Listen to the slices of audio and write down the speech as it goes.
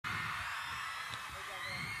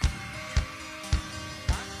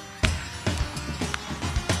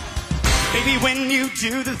Baby, when you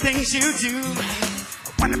do the things you do,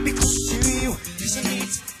 I wanna be close to you, 'cause I need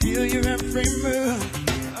to feel your every move.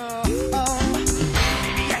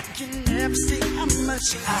 Baby, I can never say how much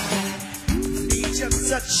I need your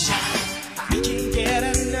touch. I can't get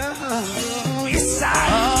enough. Yes, I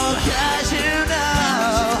do. Oh, 'cause you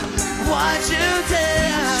know what you do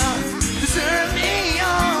to turn me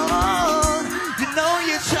on. You know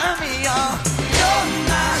you turn me on. You're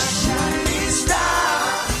my shining star.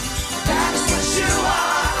 That is what you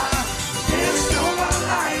are. There's no one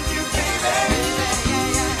like you, baby.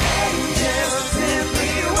 Angels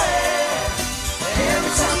everywhere.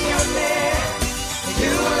 Every time you're there,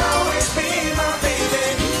 you will always be my baby.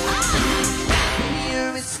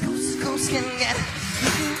 You're as close can get.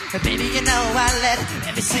 Baby, you know I let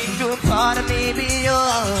every single part of me be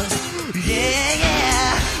yours. Yeah,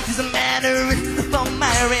 yeah. Doesn't matter if the phone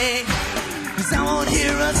might ring, 'cause I won't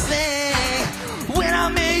hear a thing when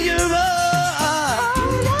I'm in your arms.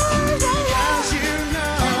 'Cause you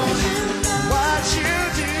know what you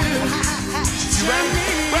do to turn me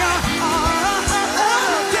on.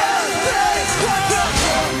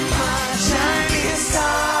 You're my shining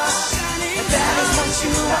star. That is what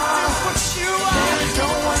you are. There's no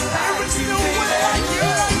one like you, baby.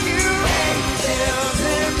 Angels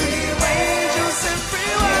everywhere.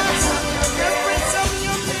 Every time you're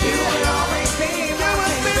there, you will always be my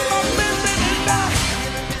baby. I've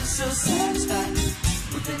been so satisfied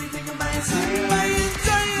with anything in my entire life.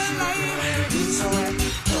 So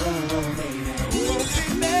baby,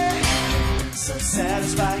 so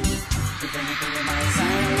satisfied with anything in my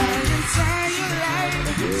entire life.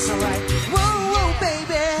 It's alright. Whoa, whoa,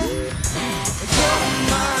 baby. You're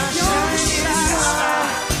my shining star.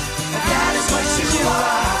 That is what you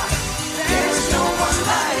are. There's no one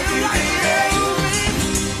like you, baby.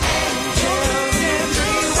 Angels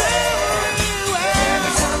everywhere.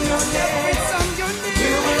 Every time you're there,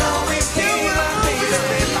 you will always be my baby.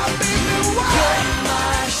 You're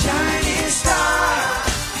my shining star.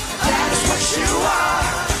 That is what you are.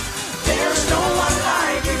 There's no one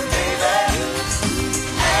like you, baby.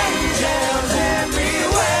 Angels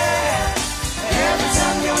everywhere. Every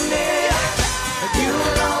time you're near, you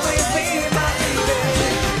will always be my baby.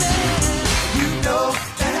 You know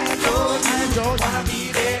that I don't wanna be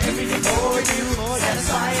there every day for you.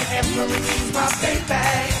 Satisfying every needs, my baby.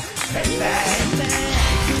 Baby.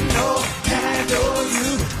 You know that I adore you.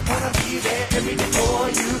 Wanna be there every day for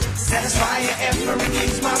you. Satisfying every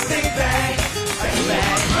needs, my baby. Baby.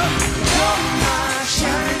 You're my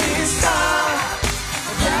shining star.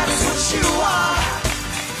 That is what you are.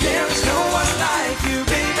 There is no one like you,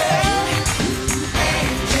 baby.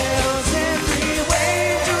 Angels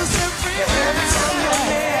everywhere. Every time you're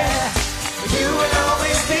there, you will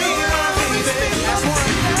always be my baby. That's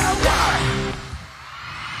one now.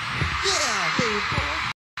 Yeah, baby.